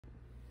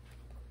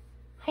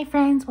Hi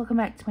friends, welcome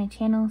back to my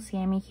channel.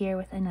 Sammy here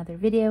with another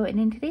video, and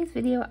in today's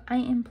video I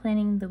am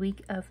planning the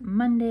week of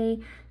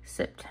Monday,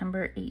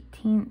 September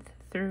 18th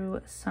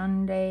through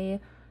Sunday,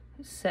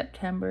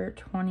 September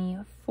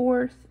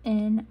 24th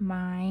in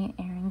my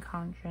Erin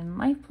Condren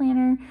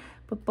LifePlanner.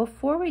 But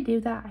before we do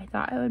that, I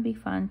thought it would be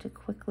fun to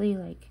quickly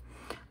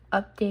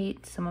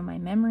update some of my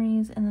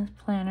memories in this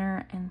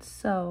planner, and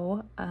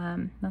so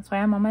that's why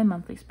I'm on my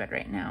monthly spread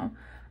right now.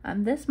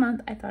 This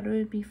month I thought it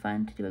would be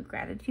fun to do a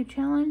gratitude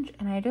challenge,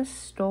 and I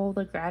just stole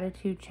the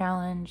gratitude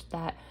challenge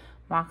that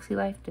Moxie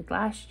Life did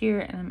last year,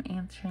 and I'm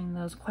answering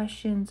those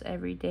questions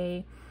every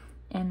day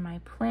in my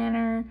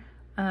planner.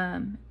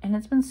 And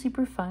it's been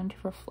super fun to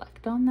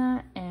reflect on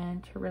that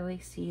and to really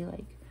see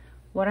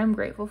what I'm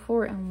grateful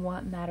for and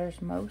what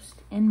matters most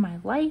in my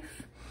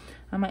life.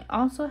 I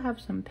also have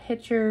some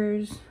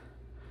pictures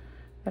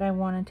that I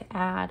wanted to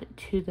add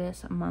to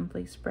this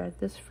monthly spread.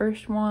 This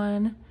first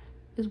one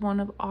is one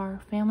of our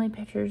family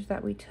pictures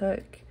that we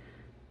took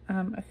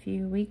a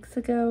few weeks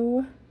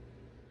ago.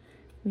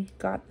 We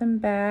got them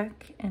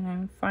back and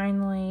I'm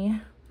finally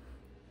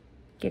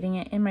getting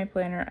it in my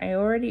planner. I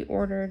already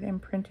ordered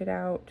and printed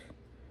out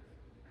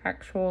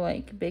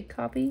actual big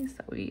copies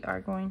that we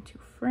are going to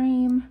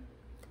frame,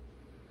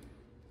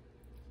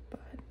 but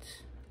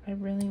I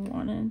really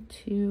wanted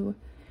to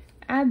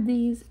add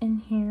these in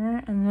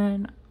here. And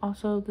then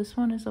also this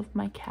one is of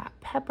my cat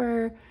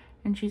Pepper,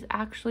 and she's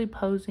actually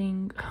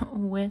posing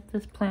with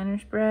this planner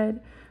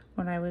spread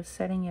when I was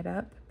setting it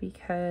up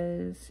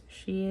because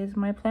she is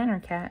my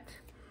planner cat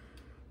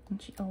and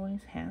she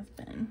always has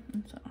been.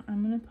 And so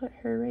I'm gonna put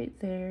her right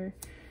there,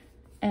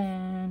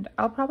 and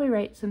I'll probably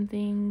write some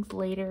things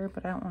later,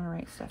 but I don't want to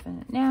write stuff in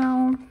it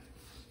now.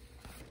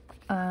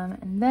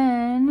 And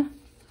then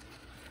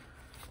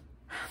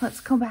let's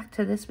go back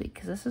to this week,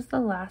 because this is the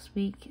last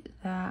week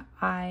that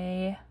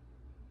I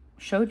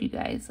showed you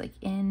guys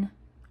in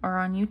or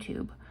on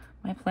YouTube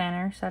my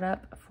planner set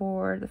up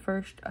for the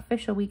first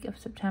official week of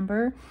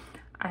September.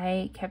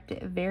 I kept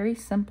it very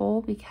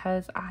simple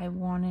because I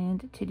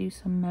wanted to do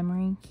some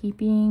memory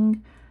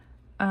keeping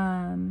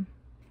from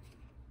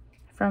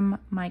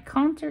my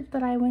concert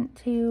that I went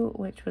to,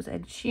 which was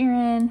Ed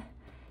Sheeran.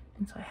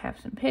 And so I have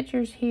some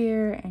pictures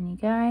here, and you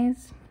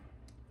guys,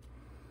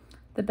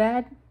 the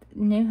bad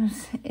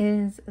news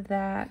is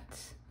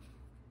that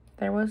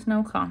there was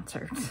no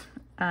concert.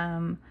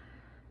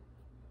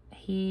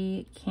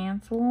 He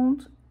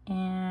canceled,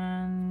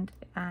 and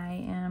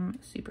I am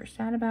super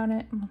sad about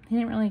it. He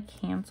didn't really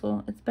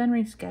cancel, it's been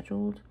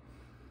rescheduled,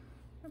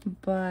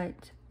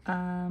 but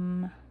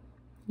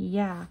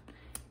yeah,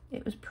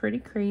 it was pretty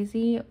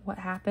crazy what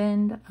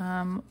happened.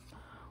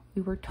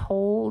 We were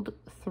told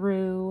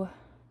through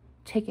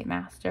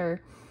Ticketmaster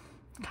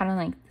kind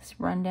of this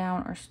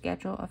rundown or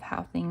schedule of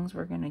how things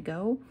were going to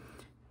go,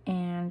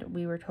 and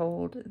we were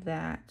told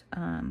that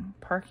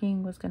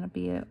parking was going to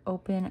be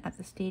open at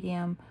the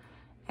stadium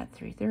at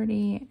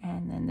 3:30,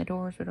 and then the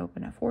doors would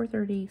open at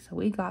 4:30. So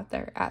we got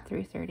there at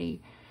 3:30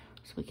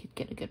 so we could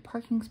get a good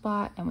parking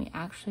spot, and we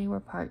actually were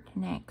parked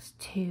next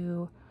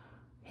to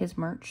his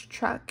merch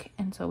truck,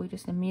 and so we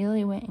just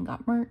immediately went and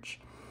got merch.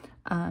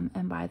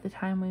 And by the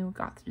time we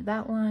got through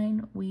that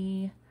line,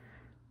 we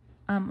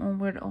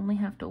would only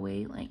have to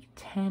wait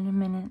 10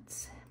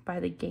 minutes by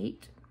the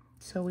gate.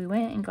 So we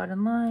went and got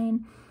in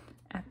line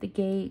at the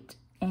gate,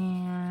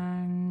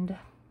 and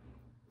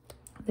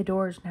the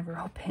doors never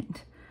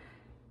opened.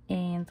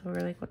 And so we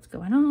were like, what's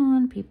going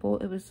on?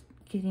 It was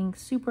getting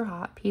super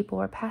hot. People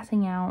were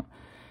passing out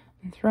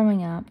and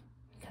throwing up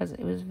because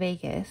it was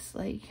Vegas.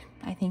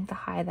 I think the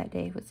high that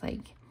day was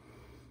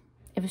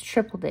it was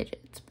triple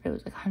digits, but it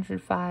was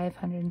 105,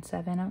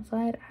 107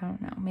 outside. I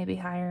don't know, maybe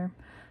higher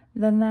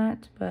than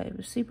that, but it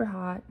was super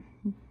hot.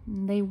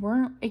 They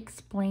weren't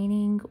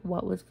explaining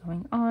what was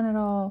going on at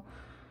all.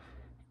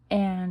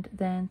 And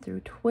then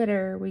through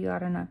Twitter, we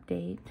got an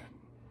update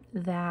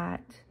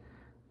that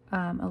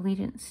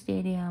Allegiant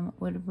Stadium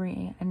would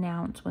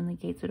re-announce when the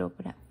gates would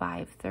open at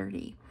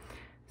 5:30,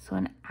 so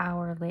an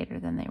hour later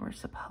than they were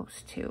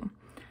supposed to.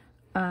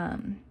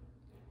 And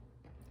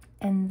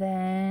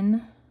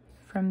then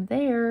from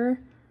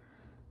there,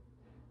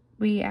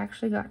 we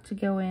actually got to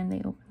go in. They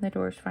opened the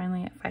doors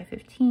finally at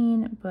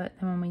 5:15, but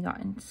then when we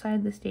got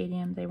inside the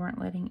stadium, they weren't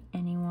letting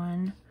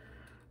anyone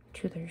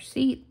to their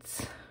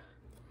seats,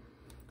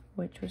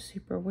 which was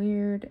super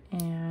weird.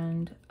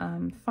 And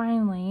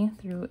finally,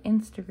 through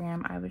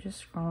Instagram, I was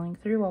just scrolling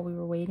through while we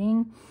were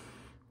waiting,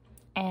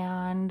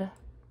 and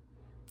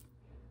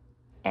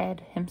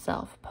Ed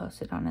himself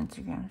posted on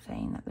Instagram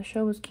saying that the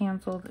show was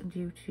canceled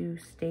due to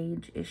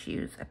stage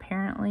issues.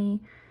 Apparently,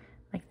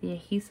 the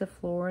adhesive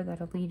floor that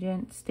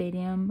Allegiant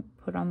Stadium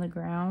put on the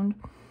ground,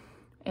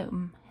 it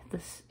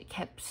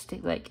kept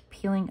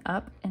peeling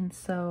up, and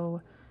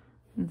so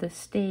the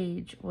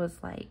stage was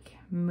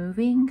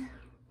moving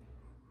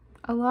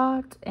a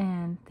lot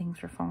and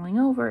things were falling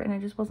over, and it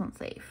just wasn't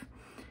safe.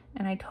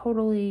 And I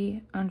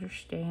totally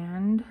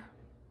understand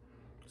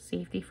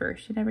safety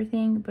first and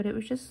everything, but it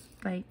was just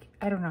I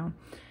don't know,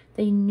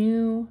 they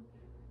knew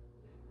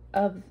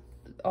of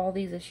all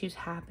these issues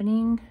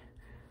happening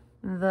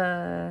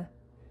that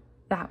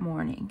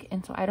morning.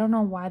 And so I don't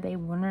know why they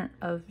wouldn't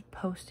have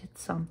posted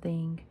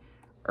something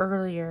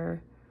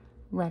earlier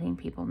letting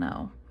people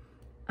know.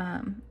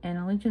 And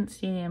Allegiant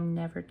Stadium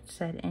never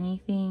said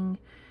anything.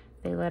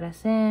 They let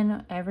us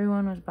in.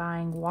 Everyone was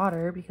buying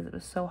water because it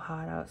was so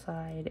hot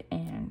outside,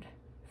 and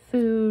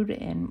food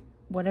and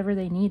whatever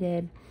they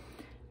needed.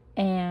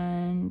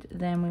 And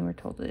then we were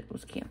told that it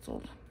was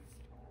canceled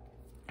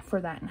for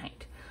that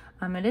night.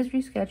 It is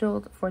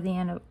rescheduled for the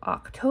end of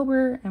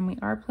October, and we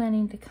are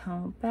planning to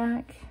come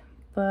back,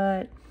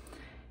 but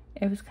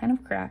it was kind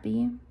of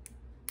crappy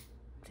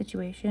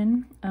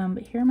situation.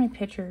 But here are my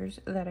pictures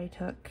that I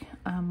took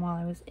while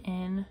I was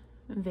in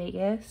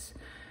Vegas.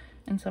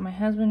 And so my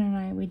husband and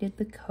I, we did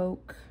the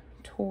Coke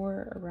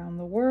tour around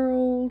the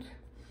world.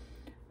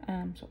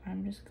 So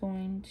I'm just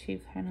going to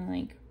kind of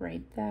like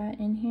write that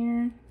in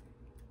here.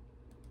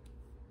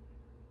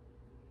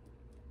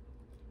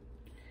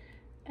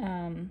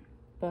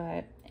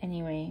 But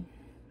anyway,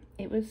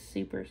 it was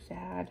super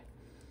sad,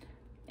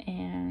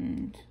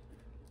 and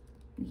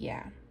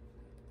yeah,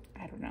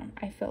 I don't know.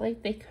 I felt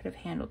like they could have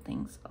handled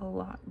things a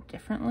lot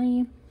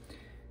differently,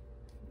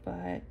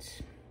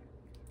 but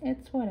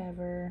it's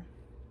whatever.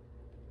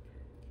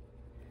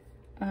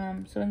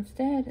 So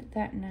instead,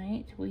 that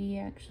night, we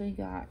actually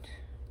got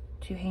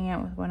to hang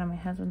out with one of my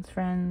husband's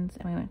friends,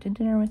 and we went to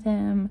dinner with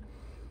him,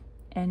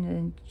 and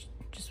then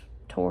just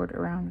toured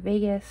around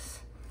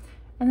Vegas.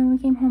 And then we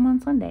came home on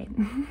Sunday.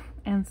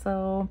 And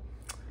so,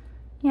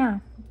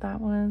 yeah,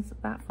 that was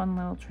that fun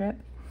little trip.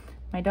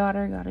 My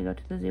daughter got to go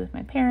to the zoo with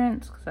my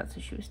parents because that's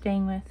who she was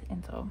staying with.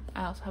 And so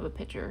I also have a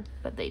picture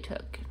that they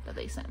took, that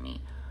they sent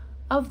me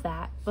of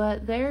that.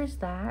 But there's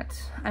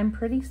that. I'm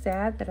pretty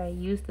sad that I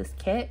used this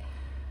kit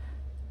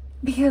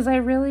because I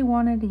really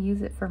wanted to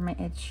use it for my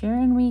Ed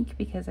Sheeran week,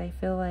 because I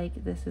feel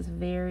like this is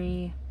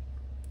very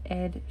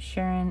Ed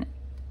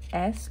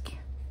Sheeran-esque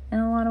in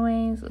a lot of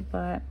ways,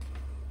 but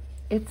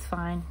it's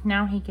fine.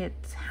 Now he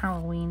gets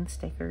Halloween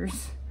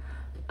stickers.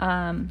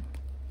 And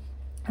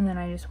then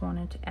I just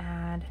wanted to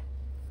add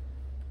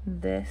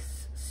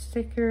this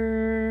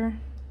sticker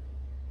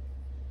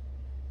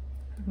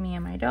of me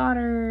and my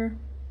daughter,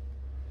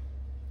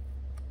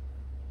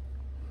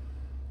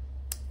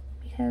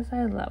 because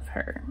I love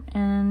her.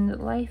 And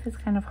life is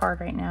kind of hard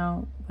right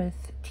now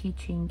with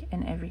teaching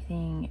and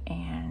everything,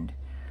 and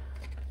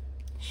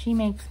she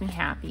makes me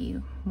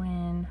happy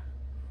when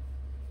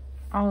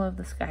all of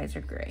the skies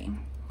are gray.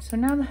 So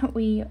now that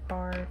we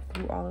are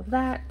through all of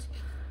that,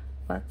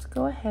 let's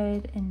go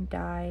ahead and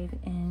dive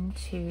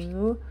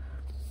into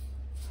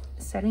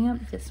setting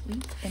up this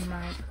week in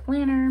my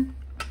planner.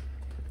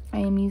 I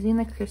am using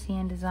the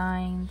Christian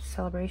Designs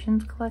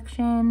Celebrations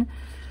Collection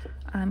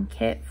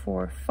kit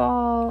for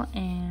fall,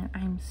 and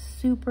I'm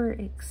super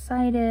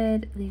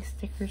excited. These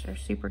stickers are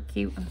super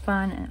cute and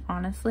fun, and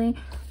honestly,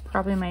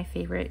 probably my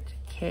favorite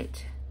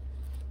kit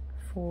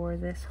for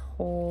this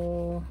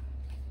whole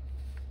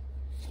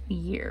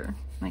year.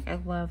 Like, I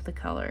love the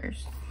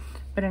colors.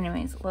 But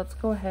anyways, let's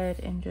go ahead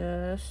and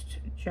just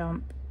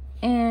jump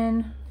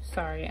in.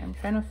 Sorry, I'm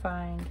trying to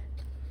find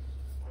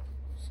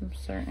some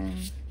certain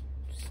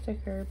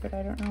sticker, but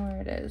I don't know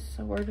where it is.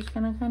 So we're just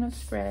gonna kind of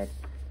spread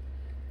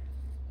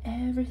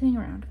everything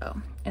around.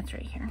 Oh, it's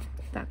right here.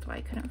 That's why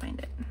I couldn't find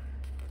it.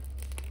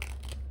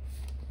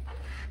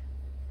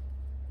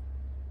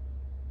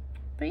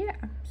 But yeah,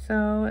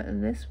 so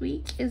this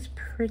week is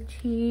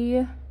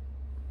pretty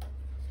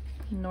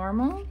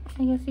normal,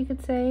 I guess you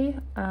could say.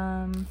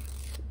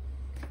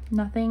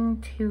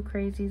 Nothing too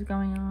crazy is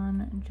going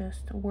on,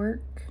 just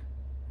work,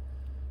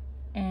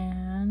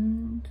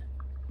 and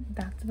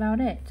that's about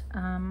it.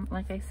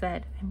 Like I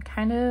said, I'm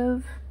kind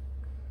of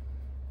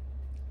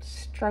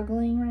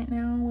struggling right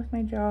now with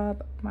my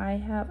job. I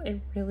have a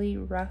really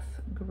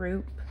rough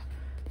group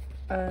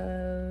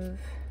of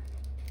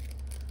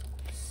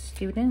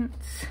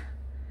students,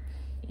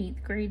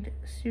 8th grade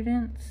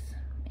students,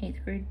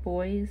 8th grade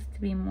boys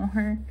to be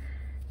more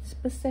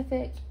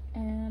specific,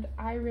 and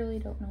I really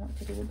don't know what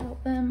to do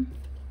about them.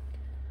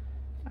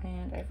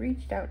 And I've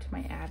reached out to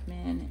my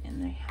admin,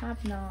 and they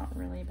have not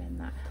really been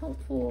that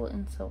helpful,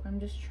 and so I'm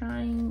just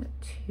trying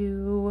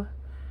to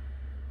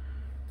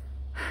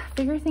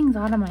figure things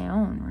out on my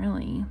own,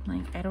 really.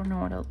 Like, I don't know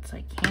what else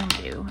I can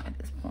do at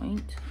this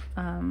point.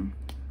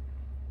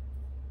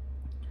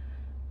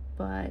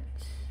 But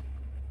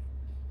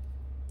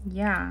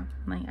yeah,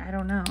 like, I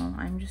don't know.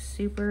 I'm just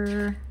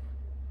super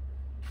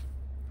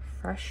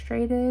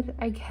frustrated,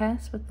 I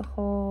guess, with the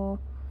whole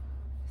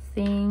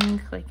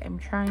thing. Like, I'm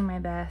trying my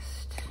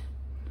best,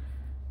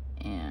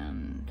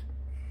 and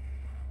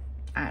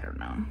I don't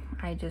know.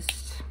 I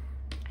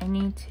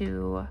need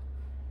to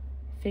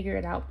figure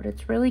it out, but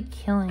it's really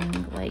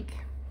killing,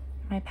 like,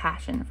 my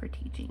passion for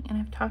teaching. And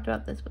I've talked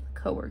about this with a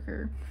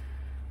coworker,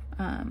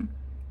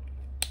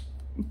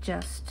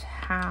 just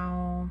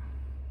how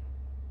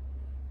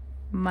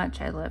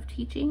much I love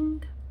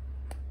teaching,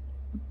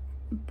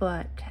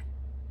 but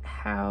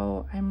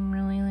how I'm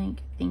really,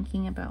 like,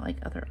 thinking about, like,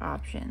 other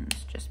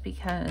options, just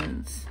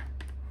because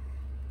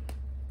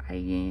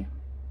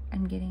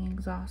I'm getting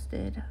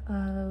exhausted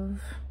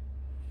of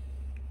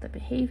the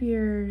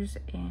behaviors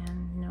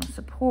and no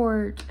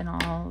support and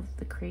all of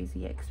the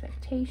crazy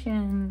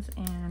expectations,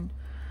 and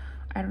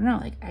I don't know,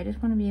 like, I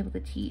just want to be able to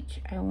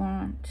teach. I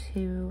want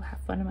to have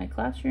fun in my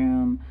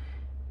classroom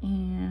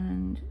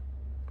and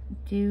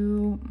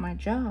do my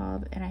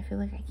job, and I feel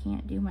like I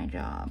can't do my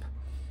job.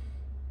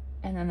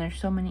 And then there's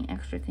so many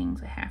extra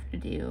things I have to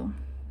do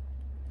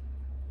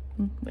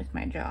with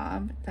my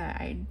job that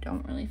I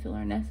don't really feel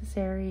are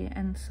necessary,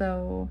 and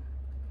so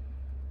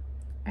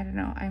I don't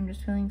know, I'm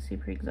just feeling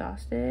super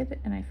exhausted,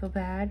 and I feel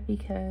bad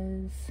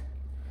because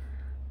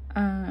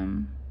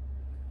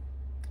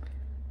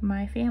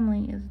my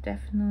family is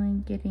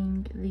definitely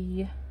getting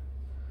the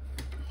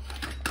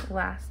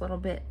last little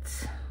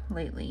bits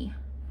lately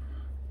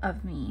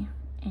of me,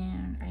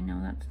 and I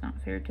know that's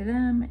not fair to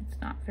them.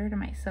 It's not fair to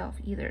myself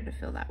either to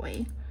feel that way.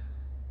 1,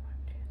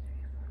 2,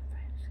 3, 4, 5,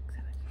 6,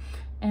 7.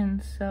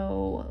 And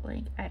so,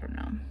 like, I don't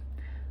know,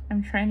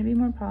 I'm trying to be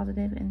more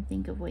positive and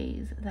think of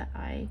ways that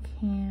I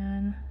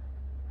can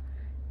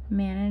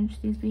manage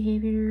these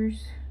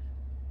behaviors,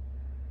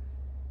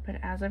 but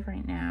as of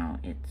right now,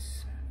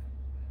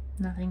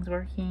 nothing's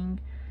working.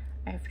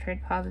 I've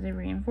tried positive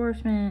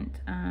reinforcement,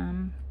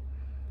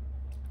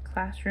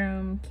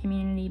 classroom,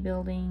 community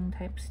building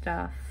type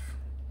stuff,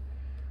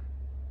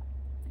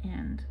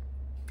 and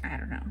I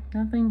don't know,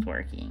 nothing's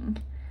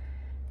working.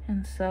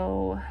 And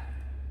so,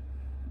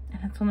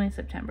 and it's only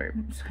September,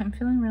 so I'm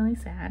feeling really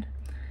sad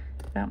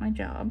about my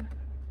job.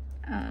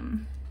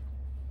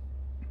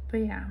 But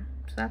yeah,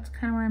 so that's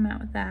kind of where I'm at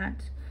with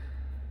that.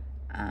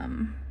 I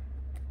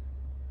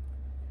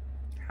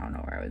don't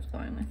know where I was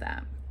going with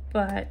that,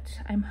 but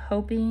I'm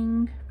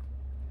hoping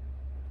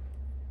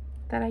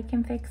that I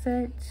can fix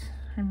it.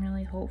 I'm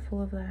really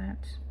hopeful of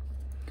that,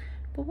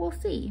 but we'll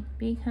see,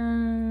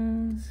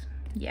 because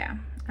yeah,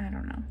 I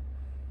don't know.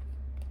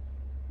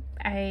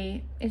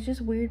 It's just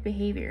weird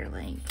behavior,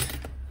 like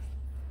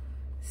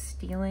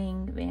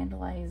stealing,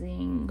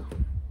 vandalizing,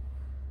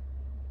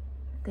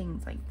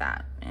 things like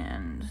that,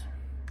 and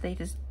they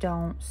just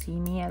don't see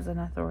me as an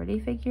authority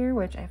figure,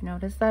 which I've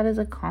noticed that is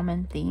a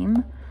common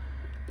theme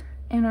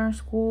in our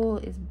school,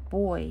 is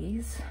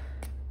boys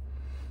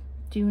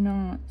do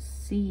not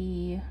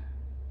see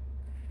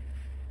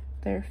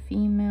their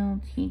female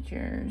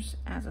teachers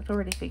as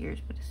authority figures,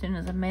 but as soon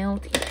as a male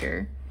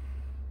teacher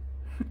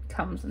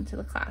comes into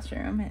the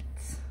classroom,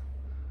 it's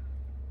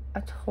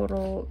a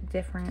total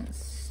different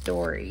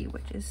story,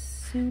 which is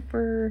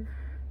super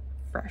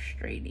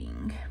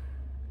frustrating.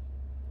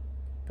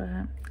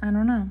 But I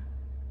don't know.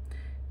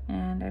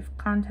 And I've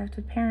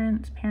contacted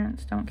parents.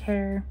 Parents don't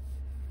care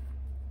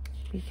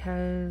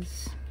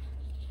because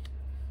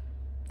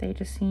they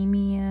just see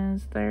me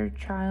as their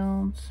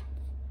child's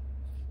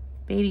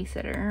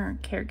babysitter or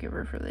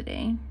caregiver for the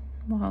day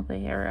while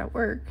they are at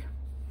work.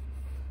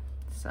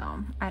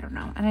 So I don't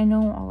know. And I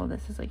know all of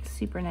this is like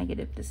super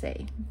negative to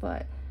say,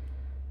 but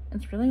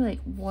it's really like,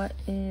 what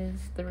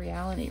is the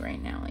reality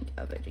right now, like,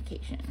 of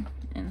education?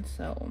 And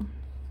so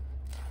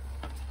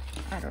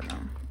I don't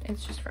know,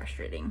 it's just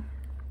frustrating.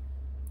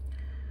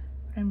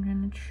 But I'm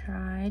gonna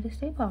try to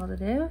stay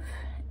positive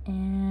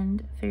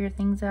and figure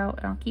things out,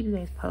 and I'll keep you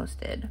guys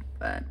posted.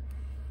 But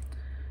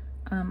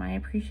I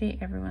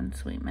appreciate everyone's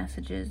sweet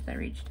messages that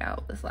reached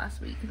out this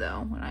last week,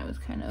 though, when I was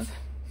kind of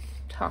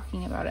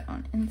talking about it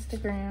on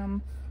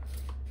Instagram.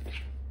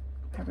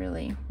 I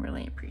really,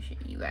 really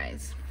appreciate you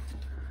guys.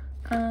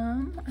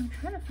 I'm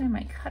trying to find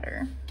my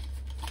cutter.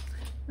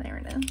 There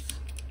it is.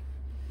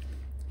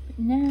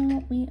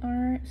 Now we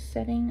are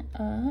setting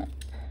up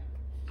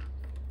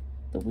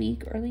the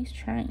week, or at least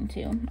trying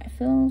to. It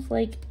feels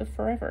like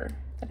forever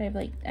that I've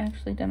like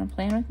actually done a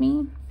plan with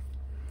me,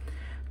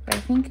 but I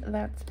think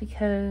that's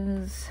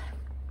because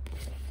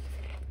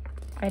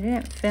I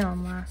didn't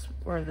film last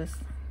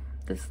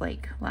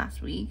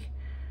week,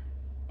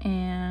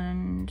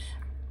 and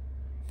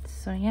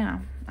so yeah,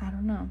 I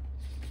don't know.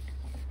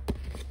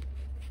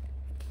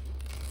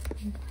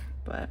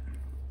 But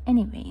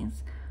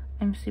anyways,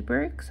 I'm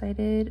super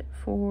excited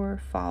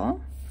for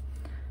fall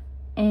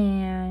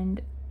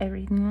and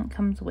everything that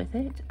comes with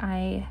it.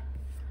 I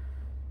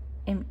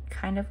am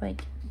kind of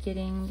like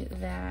getting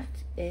that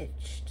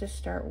itch to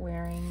start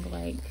wearing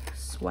like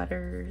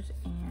sweaters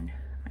and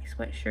my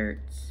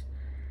sweatshirts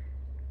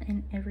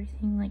and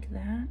everything like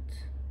that.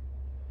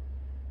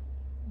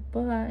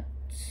 But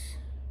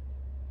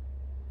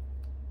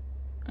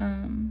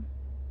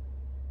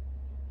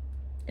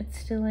it's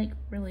still like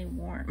really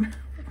warm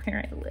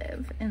where I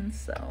live, and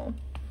so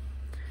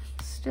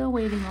still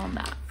waiting on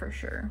that for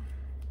sure.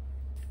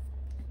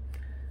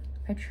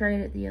 I tried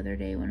it the other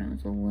day when it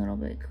was a little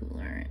bit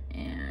cooler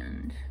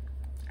and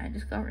I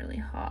just got really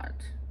hot,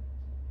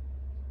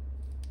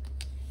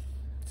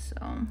 so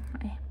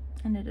I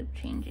ended up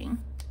changing,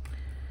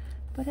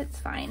 but it's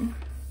fine.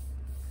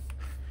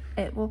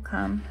 It will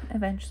come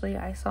eventually.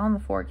 I saw in the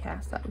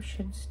forecast that we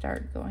should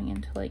start going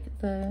into like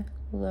the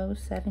low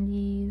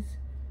 70s,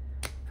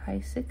 high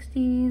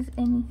 60s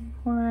in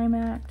where I'm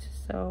at,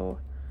 so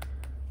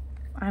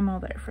I'm all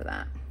there for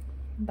that.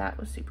 That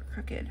was super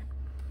crooked.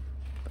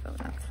 Oh,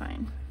 that's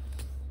fine.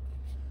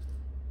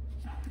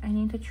 I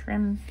need to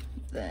trim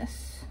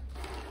this.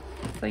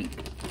 It's like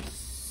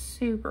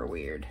super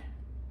weird.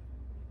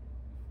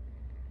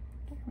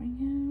 There we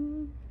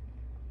go.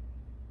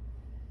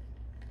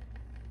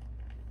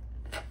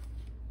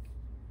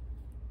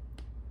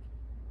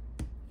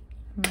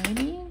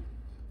 Maybe?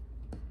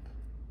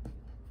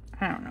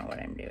 I don't know what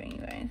I'm doing,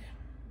 you guys.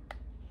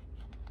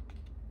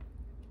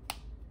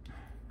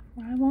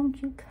 Why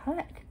won't you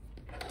cut?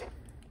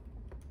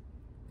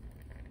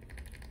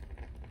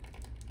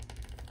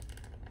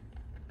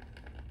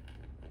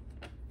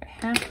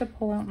 If I have to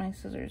pull out my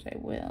scissors, I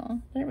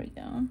will. There we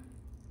go.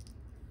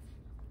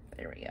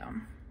 There we go.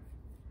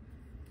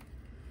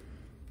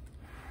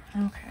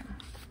 Okay.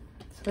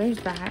 So there's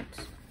that.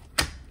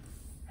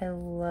 I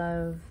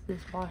love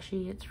this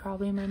washi. It's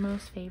probably my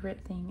most favorite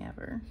thing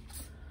ever.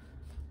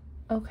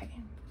 Okay.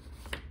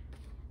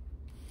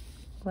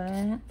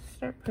 Let's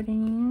start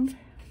putting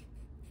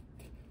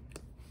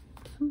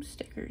some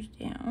stickers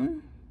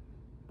down.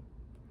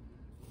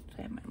 So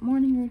I have my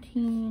morning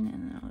routine,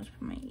 and then I'll just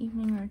put my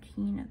evening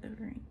routine at the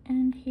very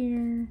end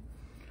here.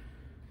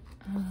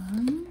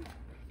 And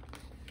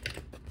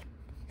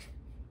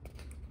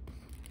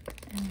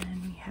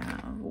then we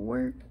have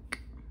work.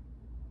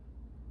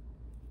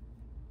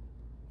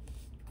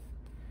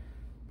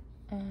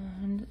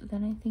 And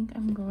then I think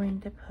I'm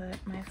going to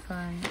put my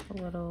fun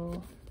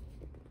little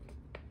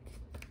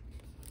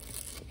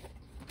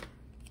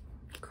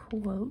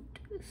quote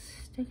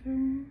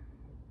sticker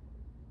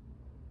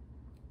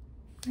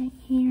right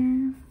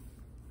here.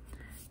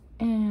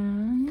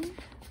 And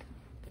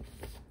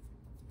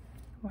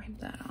wipe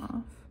that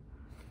off.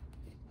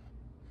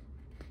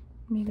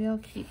 Maybe I'll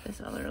keep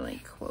this other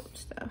like quote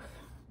stuff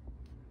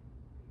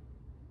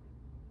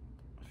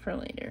for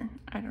later.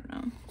 I don't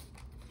know.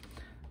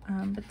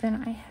 But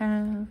then I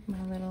have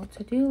my little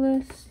to-do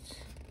list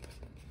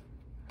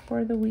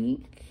for the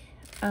week.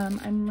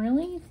 I'm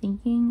really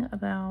thinking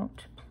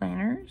about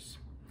planners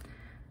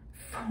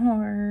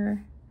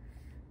for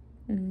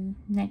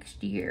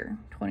next year,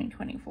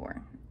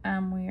 2024.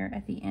 We're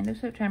at the end of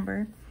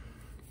September,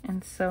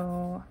 and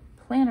so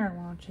planner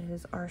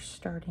launches are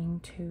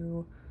starting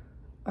to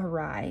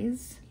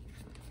arise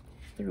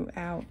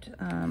throughout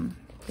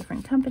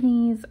different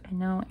companies. I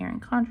know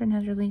Erin Condren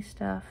has released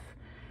stuff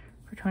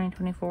for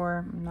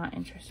 2024. I'm not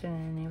interested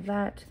in any of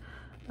that.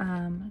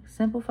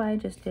 Simplify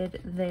just did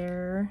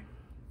their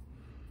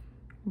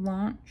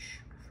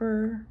launch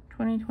for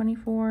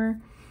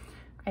 2024.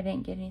 I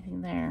didn't get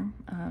anything there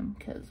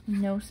because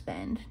no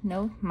spend,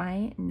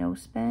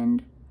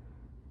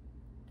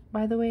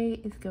 by the way,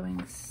 is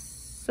going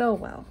so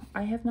well.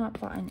 I have not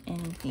bought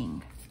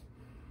anything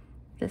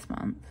this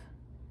month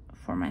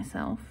for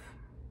myself,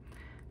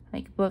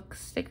 like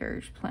books,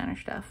 stickers, planner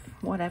stuff,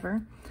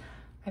 whatever.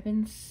 I've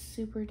been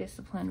super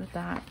disciplined with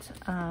that,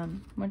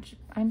 which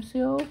I'm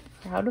so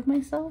proud of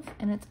myself,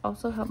 and it's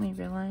also helped me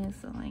realize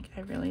that like I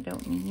really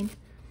don't need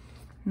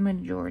the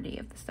majority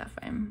of the stuff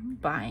I'm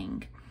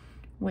buying,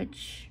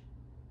 which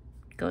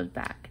goes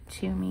back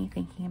to me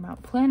thinking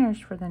about planners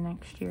for the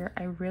next year.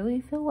 I really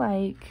feel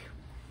like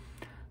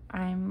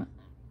I'm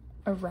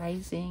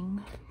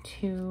arising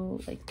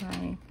to like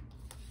my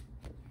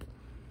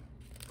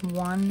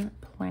one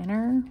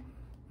planner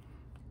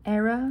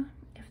era,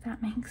 if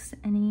that makes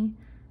any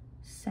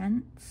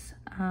sense.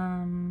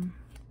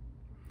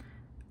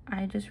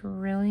 I just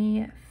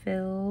really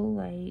feel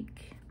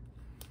like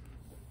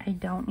I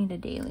don't need a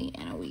daily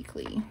and a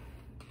weekly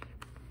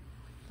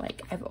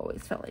like I've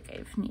always felt like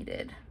I've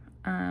needed.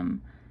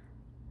 And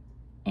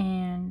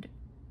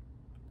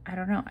I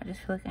don't know, I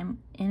just feel like I'm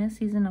in a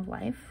season of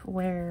life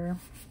where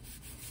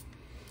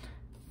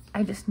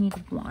I just need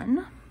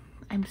one.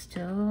 I'm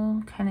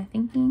still kind of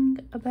thinking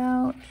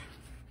about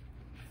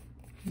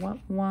what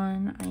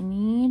one I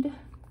need.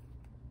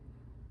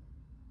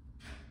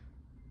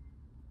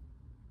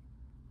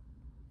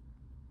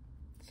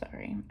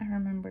 Sorry, I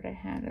remembered I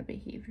had a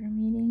behavior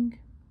meeting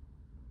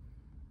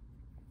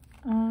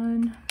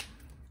on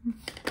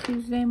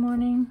Tuesday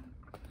morning,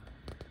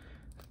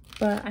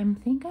 but I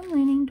think I'm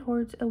leaning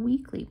towards a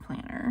weekly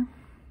planner,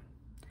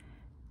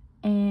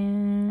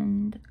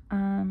 and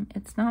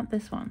it's not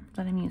this one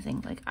that I'm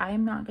using. Like,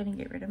 I'm not going to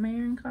get rid of my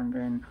Erin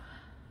Condren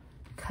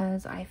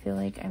because I feel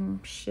like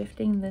I'm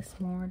shifting this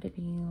more to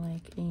be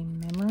like a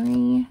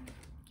memory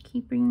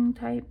keeping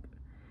type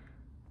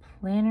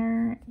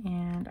planner,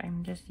 and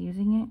I'm just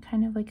using it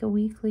kind of like a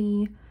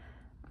weekly,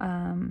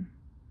 a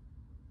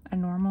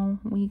normal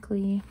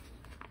weekly,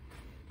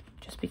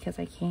 just because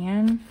I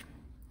can.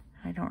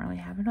 I don't really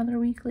have another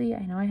weekly. I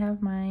know I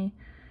have my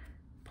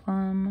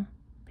plum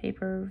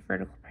paper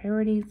vertical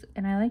priorities,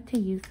 and I like to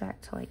use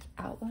that to like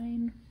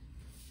outline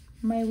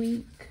my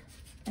week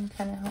and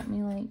kind of help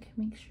me like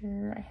make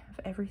sure I have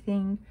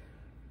everything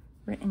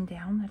written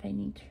down that I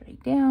need to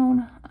write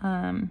down.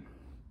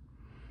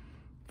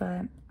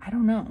 But I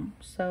don't know.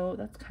 So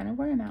that's kind of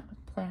where I'm at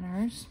with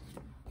planners.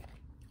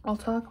 I'll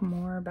talk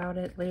more about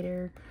it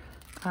later.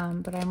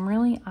 But I'm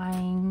really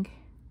eyeing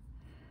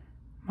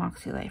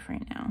Moxie Life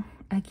right now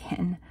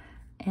again.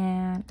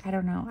 And I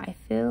don't know, I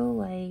feel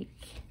like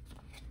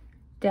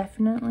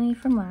definitely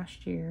from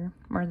last year,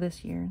 or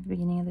this year, the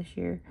beginning of this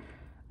year,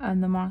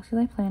 the Moxie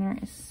Life Planner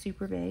is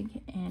super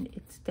big, and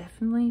it's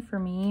definitely, for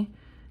me,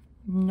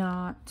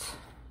 not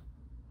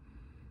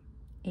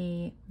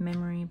a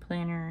memory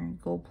planner,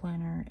 goal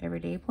planner,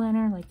 everyday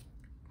planner. Like,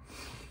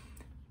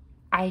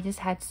 I just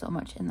had so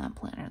much in that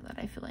planner that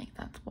I feel like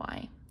that's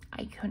why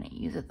I couldn't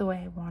use it the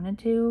way I wanted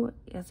to,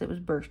 as it was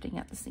bursting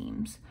at the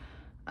seams.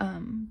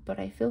 But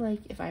I feel like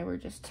if I were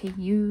just to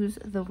use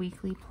the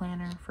weekly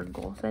planner for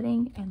goal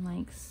setting and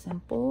like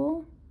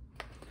simple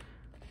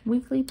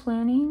weekly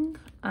planning,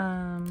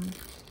 I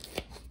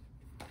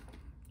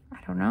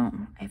don't know,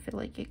 I feel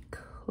like it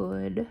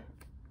could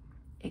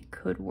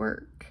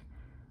work.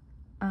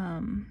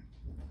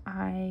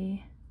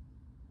 I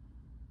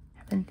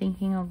have been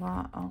thinking a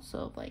lot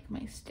also of like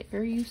my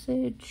sticker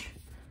usage,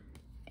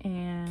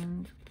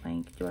 and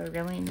like, do I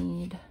really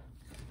need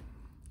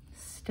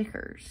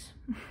stickers?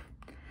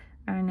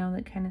 I know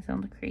that kind of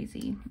sounds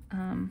crazy.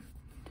 And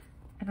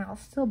I'll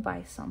still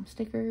buy some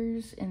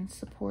stickers and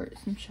support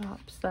some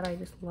shops that I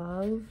just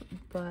love,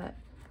 but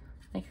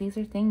like, these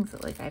are things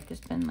that like I've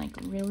just been like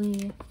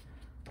really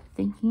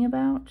thinking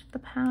about the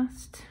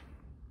past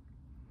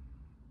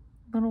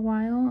little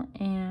while,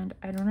 and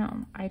I don't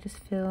know, I just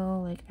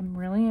feel like I'm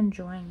really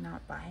enjoying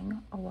not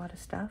buying a lot of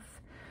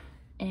stuff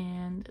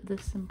and the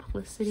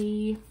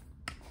simplicity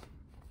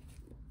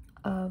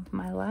of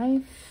my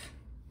life,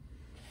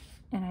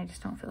 and I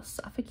just don't feel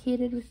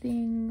suffocated with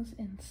things.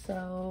 And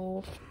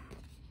so,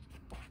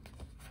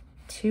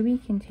 to be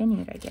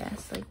continued, I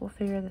guess. Like, we'll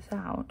figure this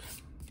out,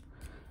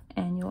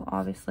 and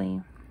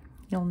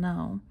you'll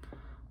know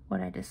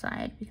what I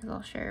decide, because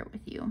I'll share it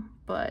with you.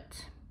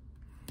 But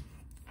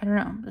I don't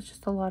know, that's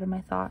just a lot of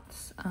my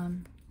thoughts.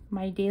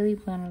 My daily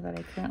planner that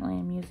I currently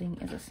am using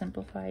is a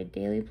simplified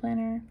daily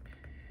planner,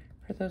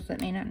 for those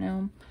that may not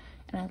know,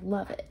 and I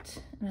love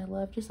it. And I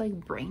love just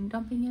like brain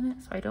dumping in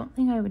it, so I don't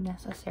think I would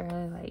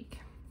necessarily like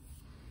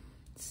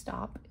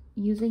stop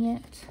using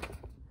it,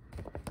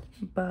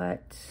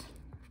 but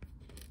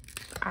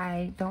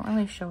I don't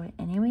really show it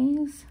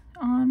anyways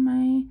on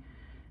my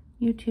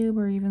YouTube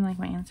or even like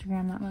my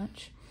Instagram that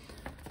much.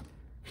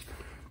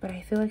 But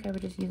I feel like I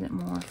would just use it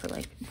more for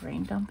like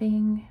brain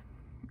dumping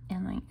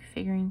and like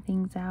figuring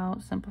things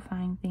out,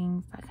 simplifying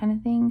things, that kind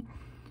of thing.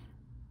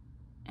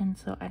 And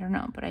so I don't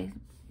know, but I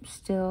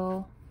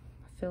still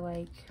feel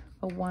like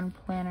a one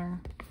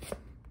planner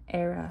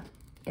era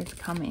is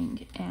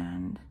coming,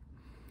 and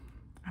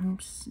I'm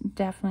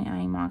definitely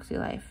eyeing Moxie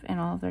Life and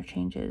all of their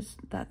changes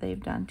that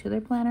they've done to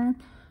their planner.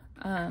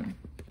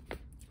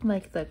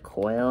 Like the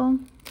coil,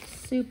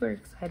 super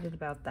excited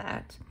about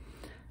that.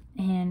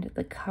 And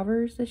the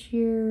covers this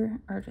year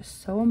are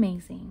just so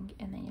amazing,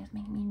 and they just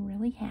make me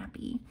really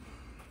happy.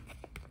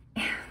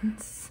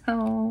 And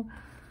so,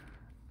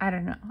 I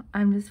don't know,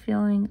 I'm just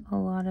feeling a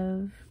lot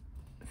of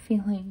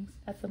feelings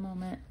at the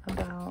moment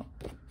about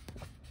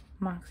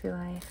Moxie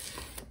Life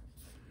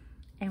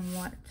and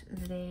what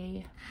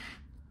they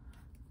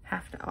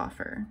have to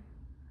offer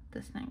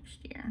this next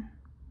year.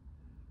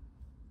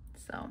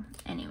 So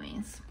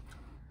anyways,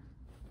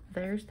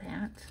 there's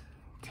that.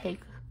 Take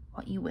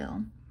what you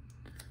will.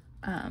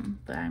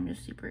 But I'm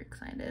just super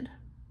excited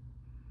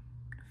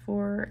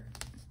for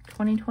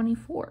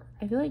 2024.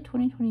 I feel like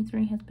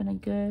 2023 has been a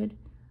good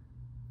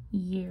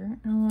year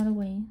in a lot of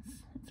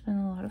ways. It's been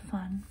a lot of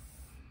fun.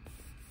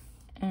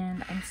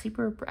 And I'm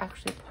super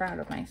actually proud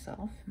of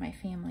myself, my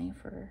family,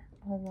 for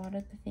a lot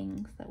of the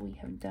things that we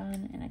have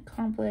done and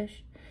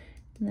accomplished,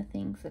 and the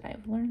things that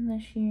I've learned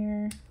this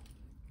year.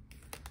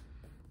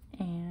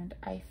 And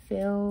I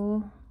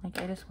feel like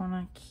I just want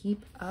to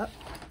keep up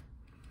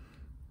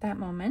that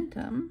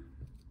momentum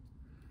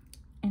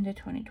into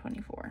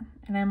 2024.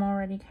 And I'm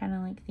already kind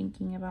of like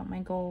thinking about my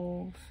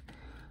goals,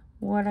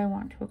 what I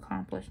want to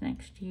accomplish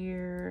next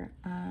year,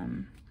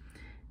 and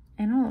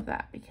all of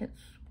that, because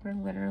we're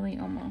literally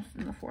almost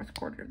in the fourth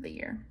quarter of the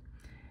year.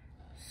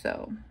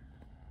 So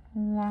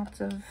lots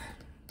of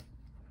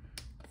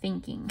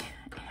thinking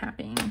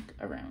happening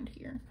around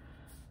here.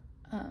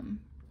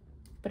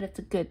 But it's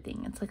a good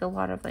thing. It's like a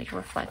lot of like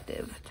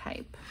reflective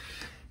type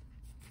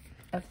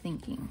of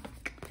thinking.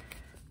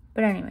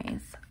 But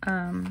anyways,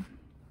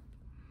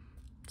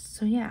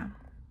 so yeah,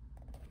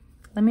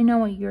 let me know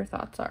what your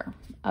thoughts are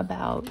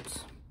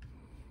about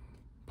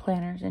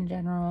planners in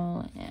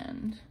general,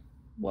 and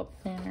what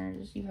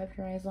planners you have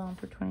your eyes on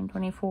for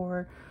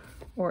 2024,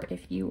 or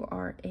if you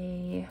are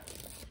a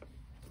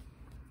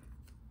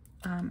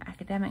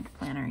academic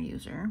planner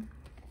user,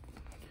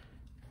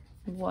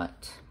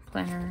 what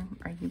planner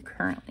are you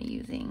currently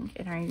using,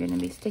 and are you going to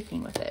be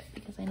sticking with it?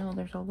 Because I know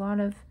there's a lot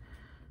of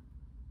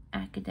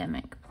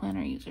academic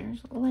planner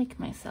users like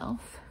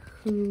myself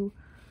who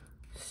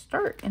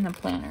start in a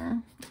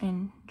planner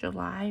in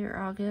July or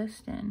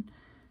August and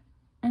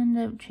end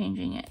up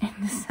changing it in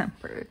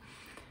December.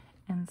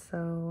 And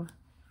so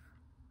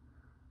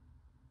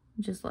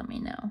just let me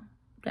know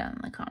down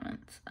in the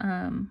comments.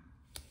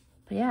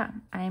 But yeah,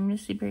 I'm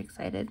just super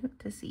excited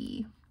to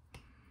see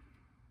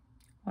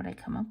what I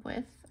come up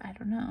with. I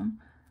don't know.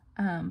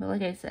 But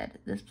like I said,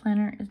 this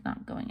planner is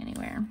not going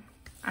anywhere.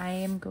 I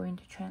am going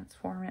to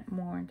transform it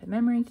more into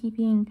memory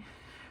keeping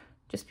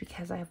just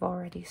because I've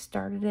already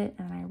started it,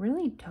 and I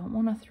really don't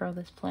want to throw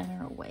this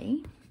planner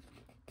away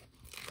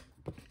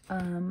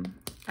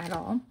at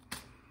all.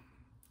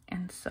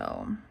 And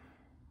so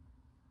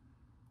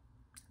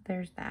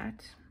there's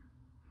that.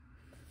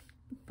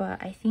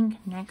 But I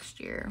think next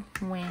year,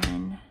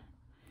 when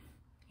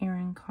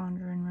Erin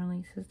Condren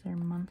releases their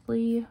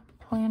monthly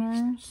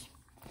planners,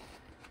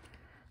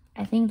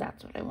 I think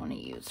that's what I want to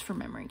use for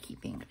memory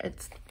keeping.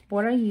 It's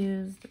what I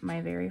used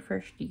my very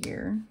first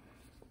year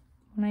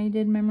when I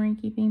did memory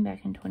keeping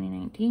back in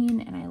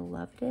 2019, and I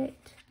loved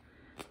it.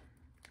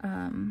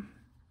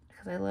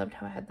 Because I loved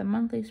how I had the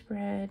monthly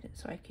spread,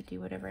 so I could do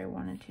whatever I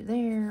wanted to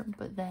there,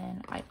 but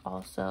then I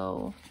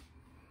also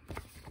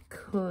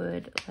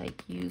could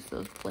like use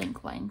those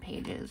blank line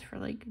pages for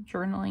like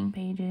journaling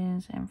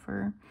pages and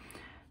for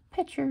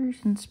pictures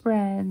and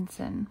spreads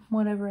and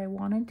whatever I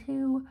wanted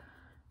to.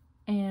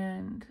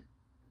 And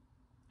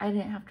I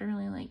didn't have to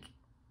really like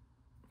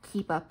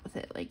keep up with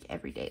it like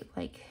every day,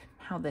 like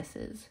how this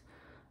is.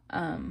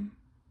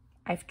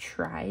 I've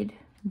tried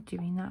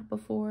doing that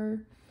before,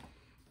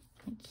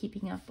 like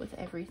keeping up with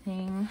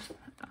everything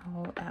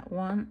all at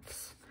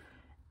once,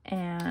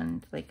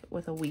 and like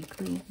with a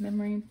weekly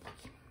memory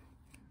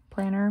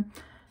planner,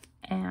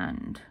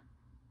 and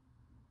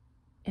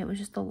it was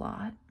just a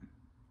lot.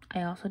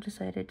 I also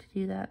decided to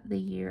do that the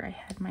year I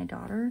had my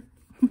daughter,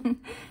 and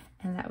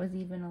that was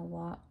even a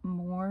lot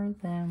more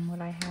than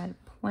what I had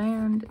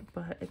planned,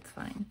 but it's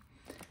fine.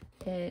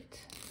 It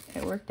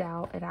worked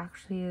out. It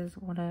actually is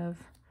one of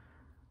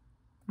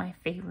my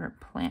favorite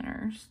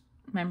planners,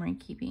 memory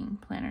keeping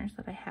planners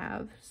that I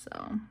have,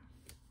 so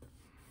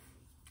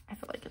I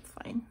feel like it's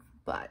fine.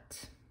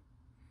 But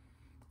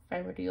if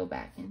I were to go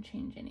back and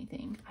change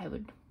anything, I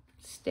would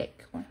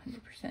stick 100%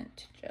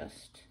 to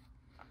just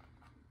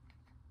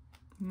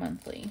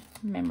monthly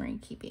memory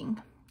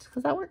keeping, just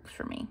because that works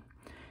for me.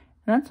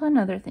 And that's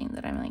another thing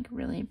that I'm like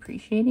really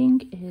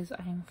appreciating, is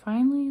I'm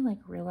finally like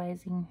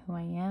realizing who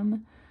I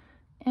am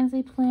as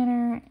a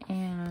planner,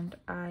 and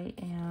I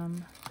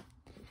am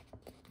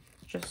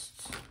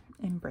just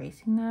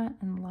embracing that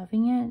and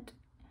loving it,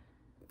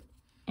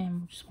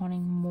 and just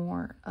wanting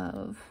more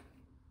of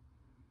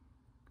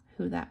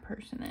who that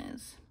person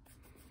is.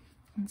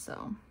 And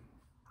so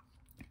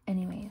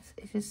anyways,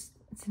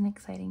 it's an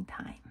exciting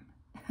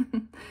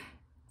time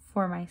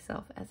for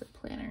myself as a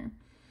planner.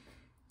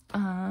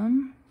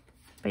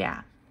 But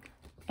yeah,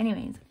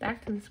 anyways,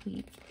 back to this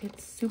week.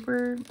 It's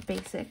super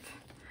basic.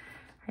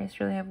 I just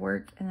really have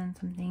work and then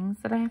some things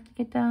that I have to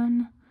get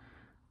done.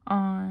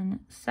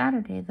 On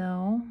Saturday,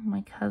 though,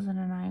 my cousin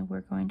and I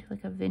were going to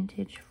like a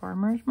vintage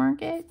farmer's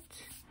market,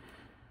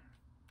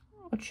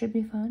 which should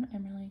be fun.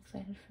 I'm really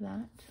excited for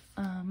that.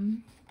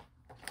 And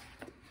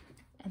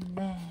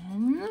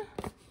then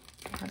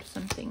I have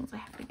some things I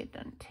have to get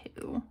done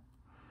too.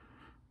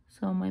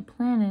 So my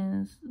plan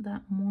is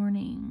that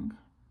morning,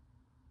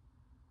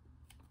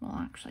 well,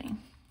 actually,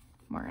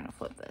 we're gonna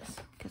flip this,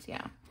 because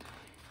yeah,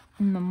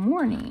 in the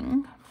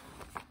morning,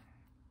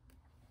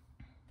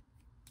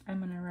 I'm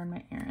gonna run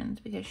my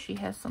errands because she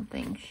has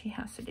something she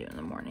has to do in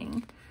the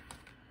morning.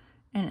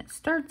 And it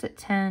starts at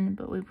 10,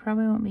 but we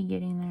probably won't be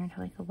getting there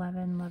until like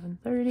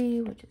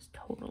 11:30, which is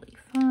totally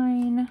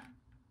fine.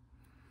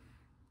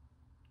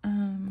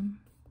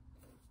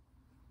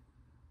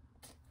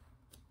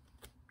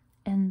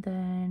 And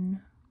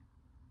then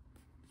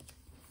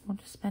we'll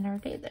just spend our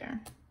day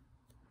there.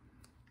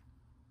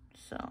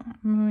 So I'm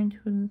going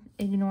to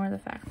ignore the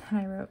fact that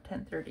I wrote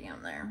 10:30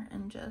 on there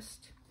and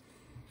just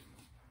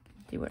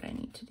do what I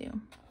need to do.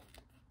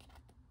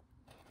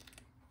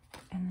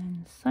 And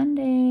then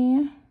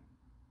Sunday,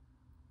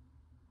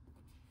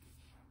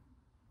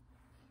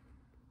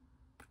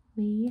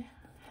 we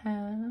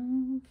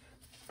have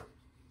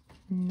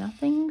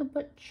nothing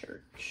but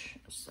church.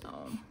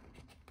 So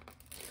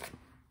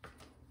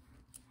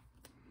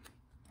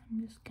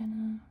I'm just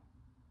gonna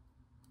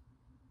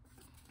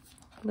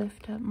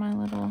lift up my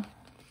little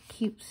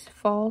cute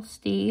fall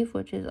Steve,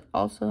 which is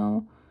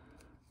also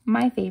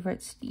my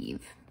favorite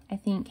Steve. I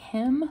think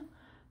him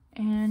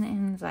and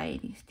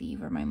Anxiety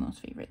Steve are my most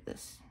favorite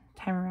this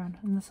time around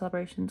in the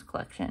Celebrations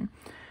collection,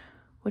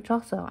 which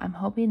also I'm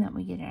hoping that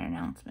we get an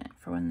announcement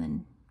for when the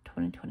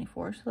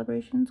 2024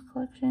 Celebrations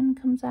collection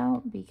comes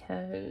out,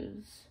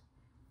 because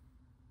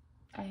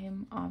I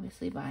am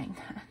obviously buying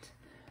that.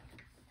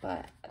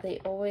 But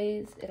it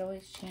always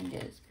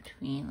changes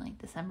between like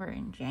December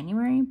and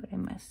January, but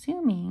I'm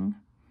assuming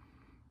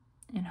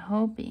and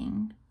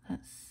hoping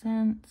that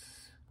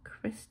since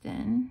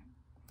Kristen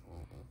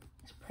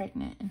is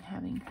pregnant and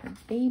having her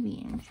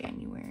baby in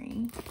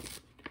January,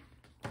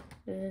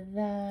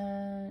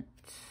 that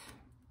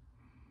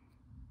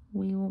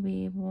we will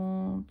be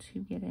able to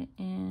get it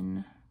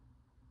in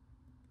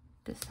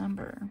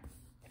December.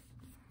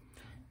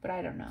 But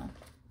I don't know.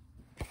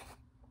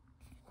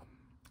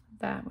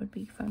 That would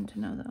be fun to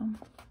know, though.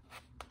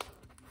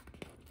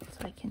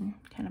 so I can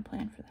kind of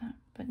plan for that.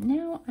 But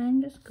now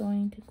I'm just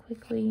going to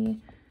quickly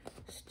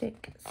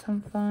stick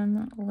some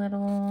fun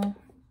little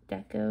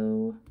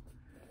deco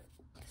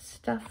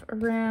stuff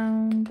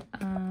around.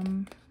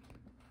 I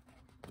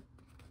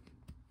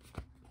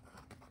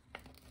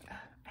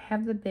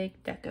have the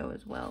big deco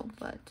as well,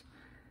 but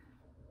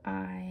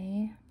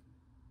I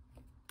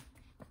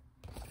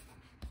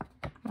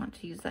want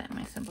to use that in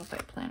my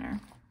simplified planner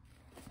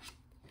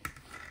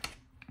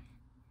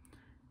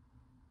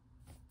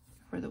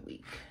for the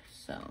week.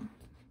 So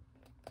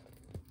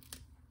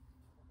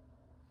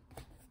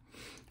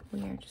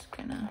we are just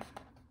gonna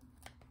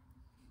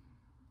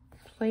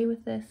play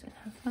with this and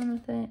have fun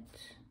with it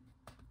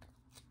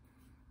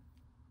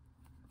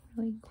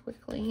really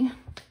quickly.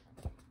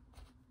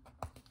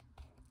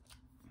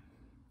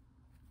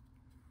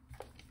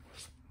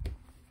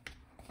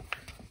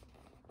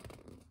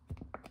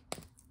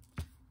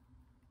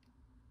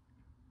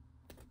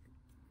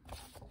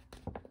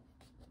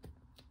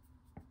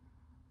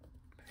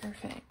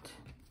 Perfect.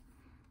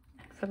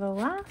 And for the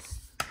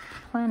last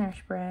planner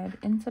spread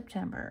in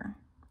September,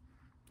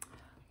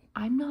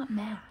 I'm not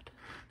mad.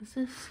 This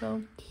is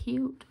so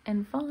cute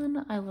and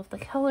fun. I love the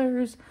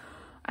colors.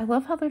 I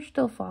love how they're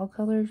still fall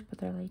colors, but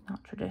they're like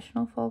not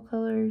traditional fall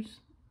colors.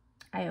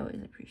 I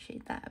always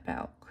appreciate that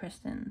about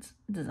Kristen's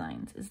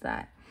designs, is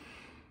that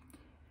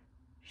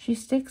she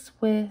sticks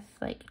with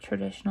like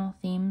traditional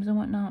themes and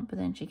whatnot, but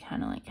then she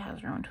kind of like has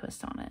her own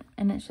twist on it,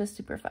 and it's just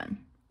super fun.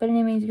 But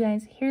anyways, you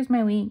guys, here's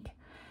my week.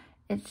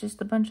 It's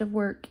just a bunch of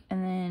work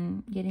and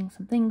then getting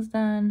some things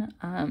done,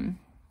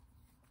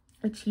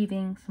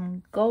 achieving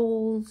some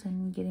goals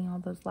and getting all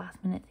those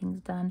last minute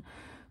things done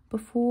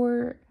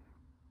before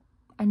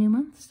a new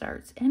month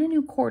starts and a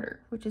new quarter,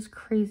 which is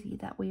crazy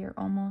that we are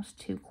almost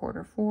to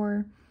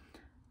Q4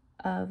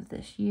 of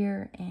this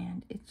year,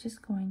 and it's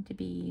just going to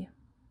be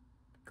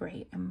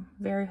great. I'm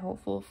very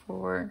hopeful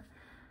for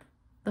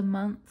the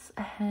months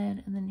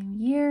ahead in the new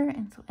year.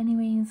 And so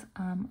anyways,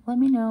 let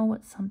me know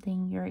what's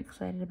something you're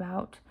excited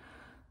about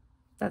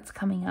that's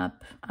coming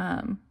up.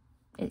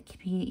 It could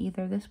be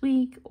either this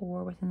week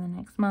or within the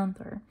next month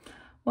or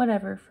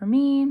whatever. For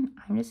me,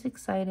 I'm just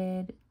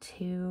excited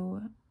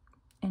to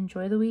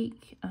enjoy the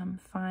week,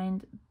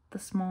 find the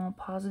small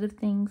positive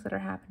things that are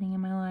happening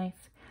in my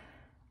life,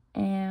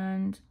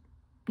 and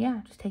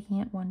yeah, just taking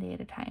it one day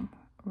at a time,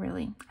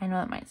 really. I know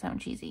that might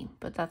sound cheesy,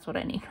 but that's what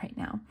I need right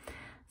now.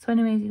 So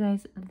anyways, you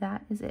guys,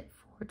 that is it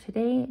for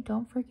today.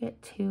 Don't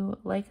forget to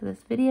like this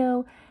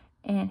video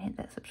and hit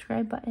that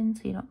subscribe button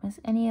so you don't miss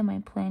any of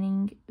my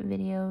planning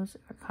videos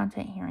or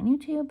content here on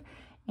YouTube.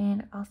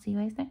 And I'll see you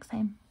guys next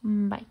time.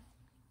 Bye.